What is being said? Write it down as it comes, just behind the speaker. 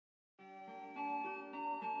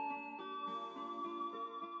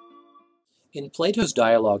In Plato's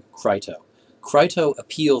dialogue Crito, Crito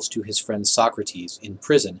appeals to his friend Socrates in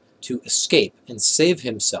prison to escape and save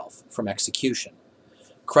himself from execution.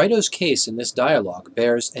 Crito's case in this dialogue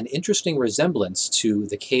bears an interesting resemblance to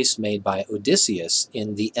the case made by Odysseus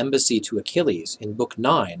in the embassy to Achilles in Book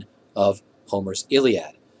 9 of Homer's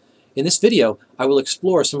Iliad. In this video, I will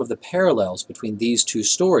explore some of the parallels between these two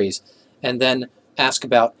stories and then ask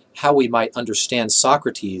about how we might understand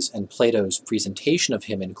Socrates and Plato's presentation of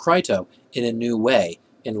him in Crito in a new way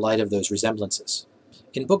in light of those resemblances.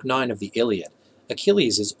 In Book 9 of the Iliad,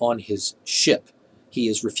 Achilles is on his ship. He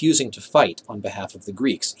is refusing to fight on behalf of the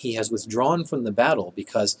Greeks. He has withdrawn from the battle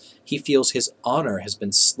because he feels his honor has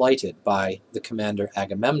been slighted by the commander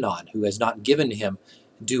Agamemnon, who has not given him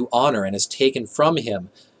due honor and has taken from him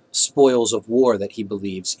spoils of war that he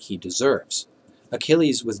believes he deserves.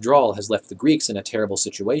 Achilles' withdrawal has left the Greeks in a terrible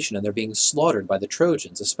situation, and they're being slaughtered by the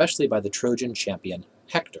Trojans, especially by the Trojan champion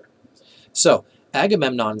Hector. So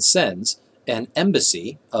Agamemnon sends an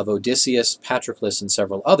embassy of Odysseus, Patroclus, and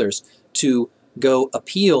several others to go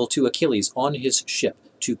appeal to Achilles on his ship,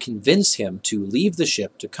 to convince him to leave the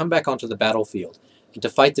ship, to come back onto the battlefield, and to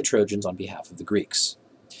fight the Trojans on behalf of the Greeks.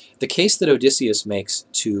 The case that Odysseus makes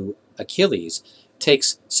to Achilles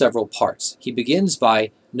takes several parts. He begins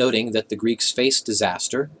by noting that the Greeks face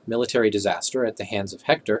disaster, military disaster at the hands of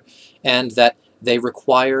Hector, and that they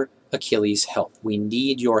require Achilles' help. We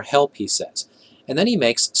need your help, he says. And then he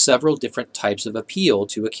makes several different types of appeal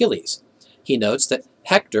to Achilles. He notes that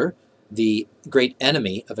Hector, the great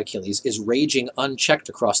enemy of Achilles, is raging unchecked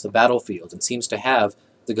across the battlefield and seems to have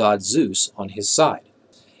the god Zeus on his side.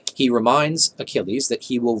 He reminds Achilles that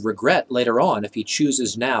he will regret later on, if he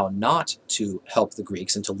chooses now not to help the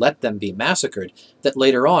Greeks and to let them be massacred, that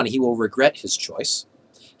later on he will regret his choice.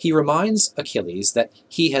 He reminds Achilles that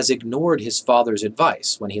he has ignored his father's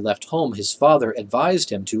advice. When he left home, his father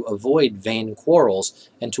advised him to avoid vain quarrels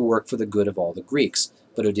and to work for the good of all the Greeks.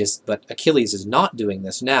 But Achilles is not doing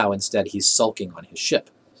this now. Instead, he's sulking on his ship.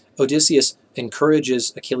 Odysseus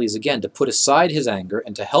encourages Achilles again to put aside his anger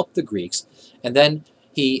and to help the Greeks, and then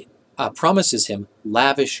he promises him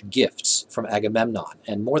lavish gifts from Agamemnon,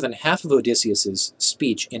 and more than half of Odysseus's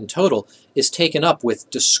speech in total is taken up with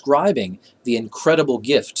describing the incredible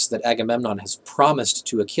gifts that Agamemnon has promised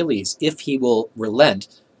to Achilles if he will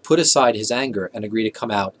relent, put aside his anger, and agree to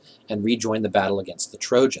come out and rejoin the battle against the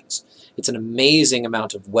Trojans. It's an amazing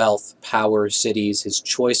amount of wealth, power, cities, his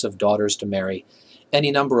choice of daughters to marry, any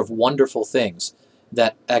number of wonderful things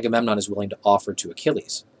that Agamemnon is willing to offer to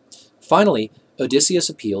Achilles. Finally, Odysseus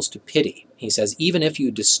appeals to pity. He says, even if you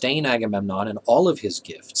disdain Agamemnon and all of his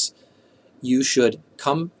gifts, you should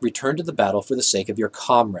return to the battle for the sake of your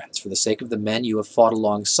comrades, for the sake of the men you have fought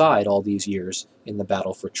alongside all these years in the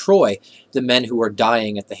battle for Troy, the men who are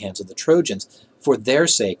dying at the hands of the Trojans. For their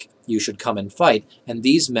sake, you should come and fight, and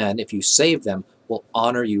these men, if you save them, will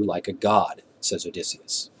honor you like a god, says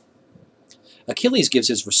Odysseus. Achilles gives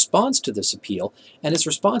his response to this appeal, and his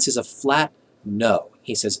response is a flat no.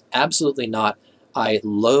 He says, absolutely not. I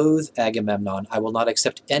loathe Agamemnon. I will not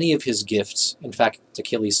accept any of his gifts. In fact,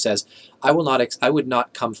 Achilles says, I would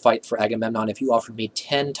not come fight for Agamemnon if you offered me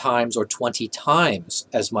 10 times or 20 times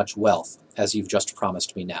as much wealth as you've just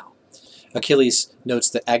promised me now. Achilles notes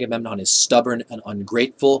that Agamemnon is stubborn and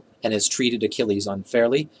ungrateful and has treated Achilles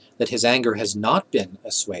unfairly, that his anger has not been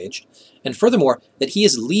assuaged, and furthermore, that he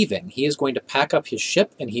is leaving. He is going to pack up his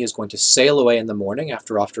ship and he is going to sail away in the morning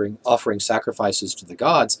after offering sacrifices to the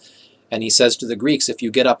gods. And he says to the Greeks, if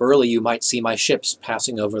you get up early, you might see my ships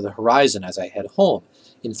passing over the horizon as I head home.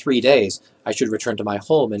 In 3 days, I should return to my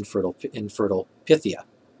home in fertile Phthia.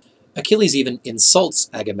 Achilles even insults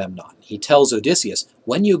Agamemnon. He tells Odysseus,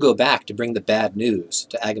 when you go back to bring the bad news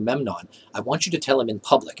to Agamemnon, I want you to tell him in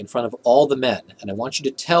public, in front of all the men, and I want you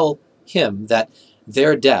to tell him that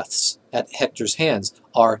their deaths at Hector's hands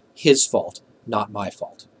are his fault, not my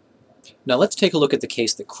fault. Now let's take a look at the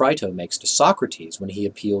case that Crito makes to Socrates when he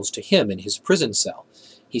appeals to him in his prison cell.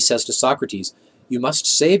 He says to Socrates, you must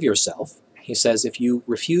save yourself. He says, if you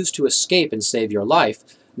refuse to escape and save your life,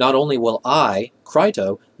 not only will I,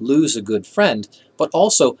 Crito, lose a good friend, but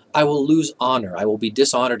also I will lose honor. I will be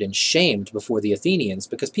dishonored and shamed before the Athenians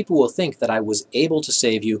because people will think that I was able to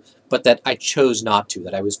save you, but that I chose not to,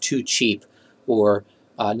 that I was too cheap or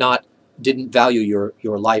didn't value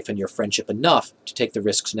your life and your friendship enough to take the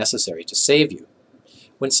risks necessary to save you.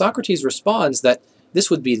 When Socrates responds that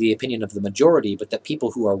this would be the opinion of the majority, but that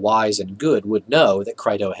people who are wise and good would know that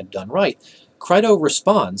Crito had done right, Crito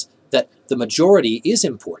responds that the majority is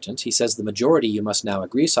important. He says the majority, you must now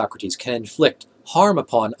agree, Socrates, can inflict harm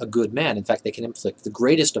upon a good man. In fact, they can inflict the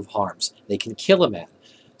greatest of harms. They can kill a man.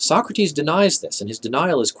 Socrates denies this, and his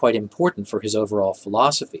denial is quite important for his overall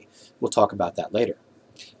philosophy. We'll talk about that later.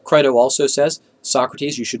 Crito also says,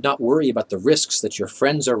 Socrates, you should not worry about the risks that your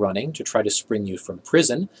friends are running to try to spring you from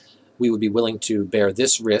prison. We would be willing to bear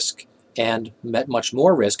this risk and much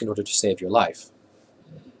more risk in order to save your life.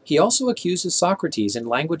 He also accuses Socrates in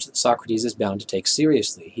language that Socrates is bound to take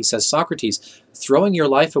seriously. He says, Socrates, throwing your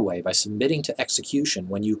life away by submitting to execution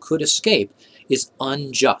when you could escape is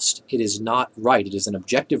unjust. It is not right. It is an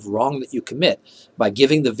objective wrong that you commit by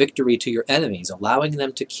giving the victory to your enemies, allowing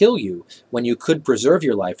them to kill you when you could preserve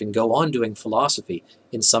your life and go on doing philosophy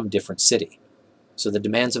in some different city. So the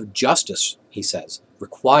demands of justice, he says,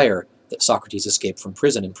 require that Socrates escape from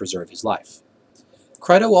prison and preserve his life.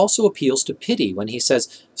 Crito also appeals to pity when he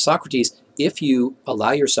says, Socrates, if you allow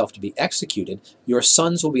yourself to be executed, your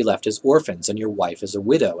sons will be left as orphans and your wife as a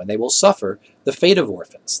widow, and they will suffer the fate of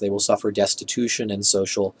orphans. They will suffer destitution and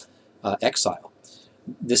social exile.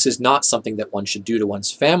 This is not something that one should do to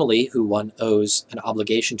one's family, who one owes an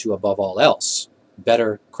obligation to above all else.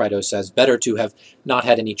 Better, Crito says, better to have not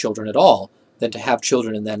had any children at all than to have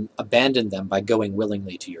children and then abandon them by going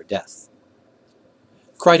willingly to your death.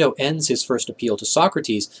 Crito ends his first appeal to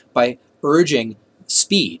Socrates by urging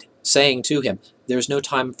speed, saying to him, there's no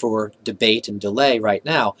time for debate and delay right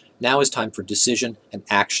now. Now is time for decision and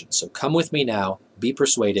action. So come with me now, be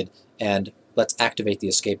persuaded, and let's activate the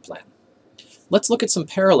escape plan. Let's look at some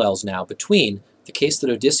parallels now between the case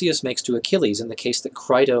that Odysseus makes to Achilles and the case that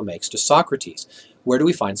Crito makes to Socrates. Where do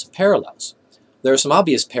we find some parallels? There are some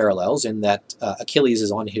obvious parallels in that Achilles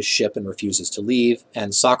is on his ship and refuses to leave,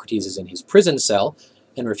 and Socrates is in his prison cell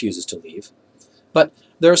and refuses to leave. But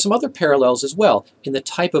there are some other parallels as well in the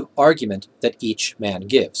type of argument that each man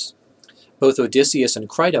gives. Both Odysseus and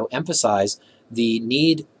Crito emphasize the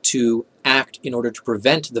need to act in order to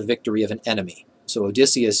prevent the victory of an enemy. So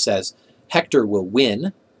Odysseus says, Hector will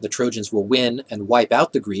win, the Trojans will win and wipe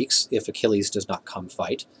out the Greeks if Achilles does not come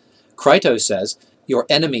fight. Crito says, your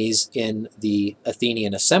enemies in the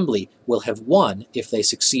Athenian assembly will have won if they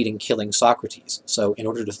succeed in killing Socrates. So in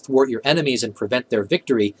order to thwart your enemies and prevent their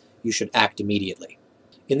victory, you should act immediately.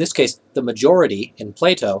 In this case, the majority in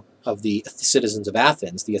Plato of the citizens of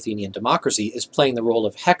Athens, the Athenian democracy, is playing the role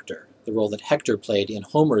of Hector, the role that Hector played in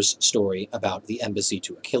Homer's story about the embassy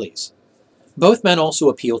to Achilles. Both men also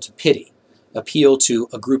appeal to pity, appeal to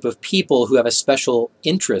a group of people who have a special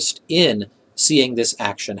interest in seeing this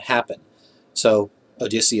action happen. So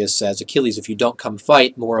Odysseus says, Achilles, if you don't come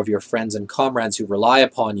fight, more of your friends and comrades who rely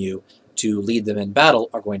upon you to lead them in battle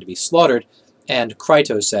are going to be slaughtered. And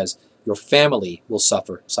Crito says, your family will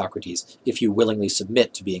suffer, Socrates, if you willingly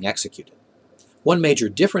submit to being executed. One major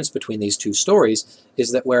difference between these two stories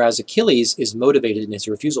is that whereas Achilles is motivated in his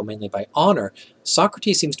refusal mainly by honor,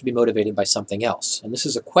 Socrates seems to be motivated by something else. And this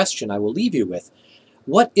is a question I will leave you with.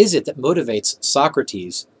 What is it that motivates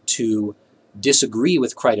Socrates to disagree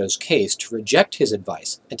with Crito's case, to reject his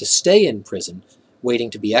advice, and to stay in prison, waiting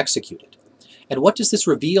to be executed? And what does this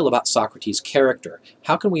reveal about Socrates' character?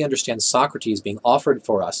 How can we understand Socrates being offered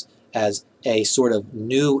for us as a sort of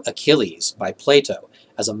new Achilles by Plato,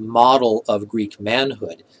 as a model of Greek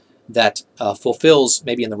manhood that fulfills,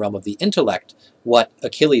 maybe in the realm of the intellect, what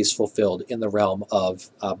Achilles fulfilled in the realm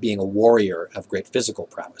of being a warrior of great physical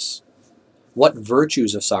prowess? What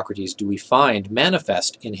virtues of Socrates do we find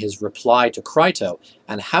manifest in his reply to Crito,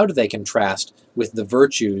 and how do they contrast with the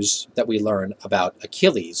virtues that we learn about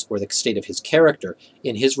Achilles, or the state of his character,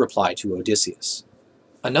 in his reply to Odysseus?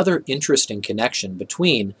 Another interesting connection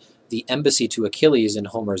between the embassy to Achilles in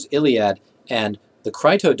Homer's Iliad and the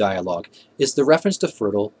Crito dialogue is the reference to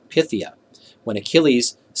fertile Phthia. When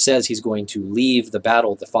Achilles says he's going to leave the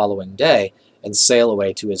battle the following day and sail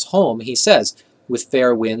away to his home, he says, with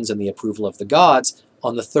fair winds and the approval of the gods,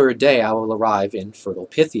 on the third day I will arrive in fertile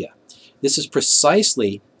Phthia. This is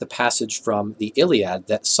precisely the passage from the Iliad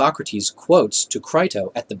that Socrates quotes to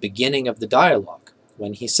Crito at the beginning of the dialogue,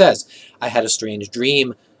 when he says, I had a strange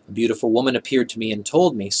dream, a beautiful woman appeared to me and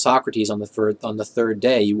told me, Socrates, on the third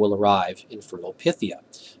day you will arrive in fertile Phthia.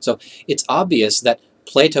 So it's obvious that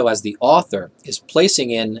Plato, as the author, is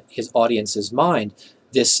placing in his audience's mind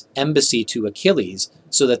this embassy to Achilles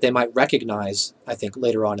so that they might recognize, I think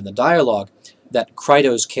later on in the dialogue, that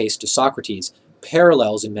Crito's case to Socrates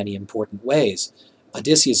parallels in many important ways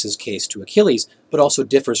Odysseus' case to Achilles, but also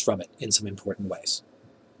differs from it in some important ways.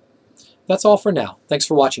 That's all for now. Thanks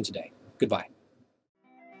for watching today. Goodbye.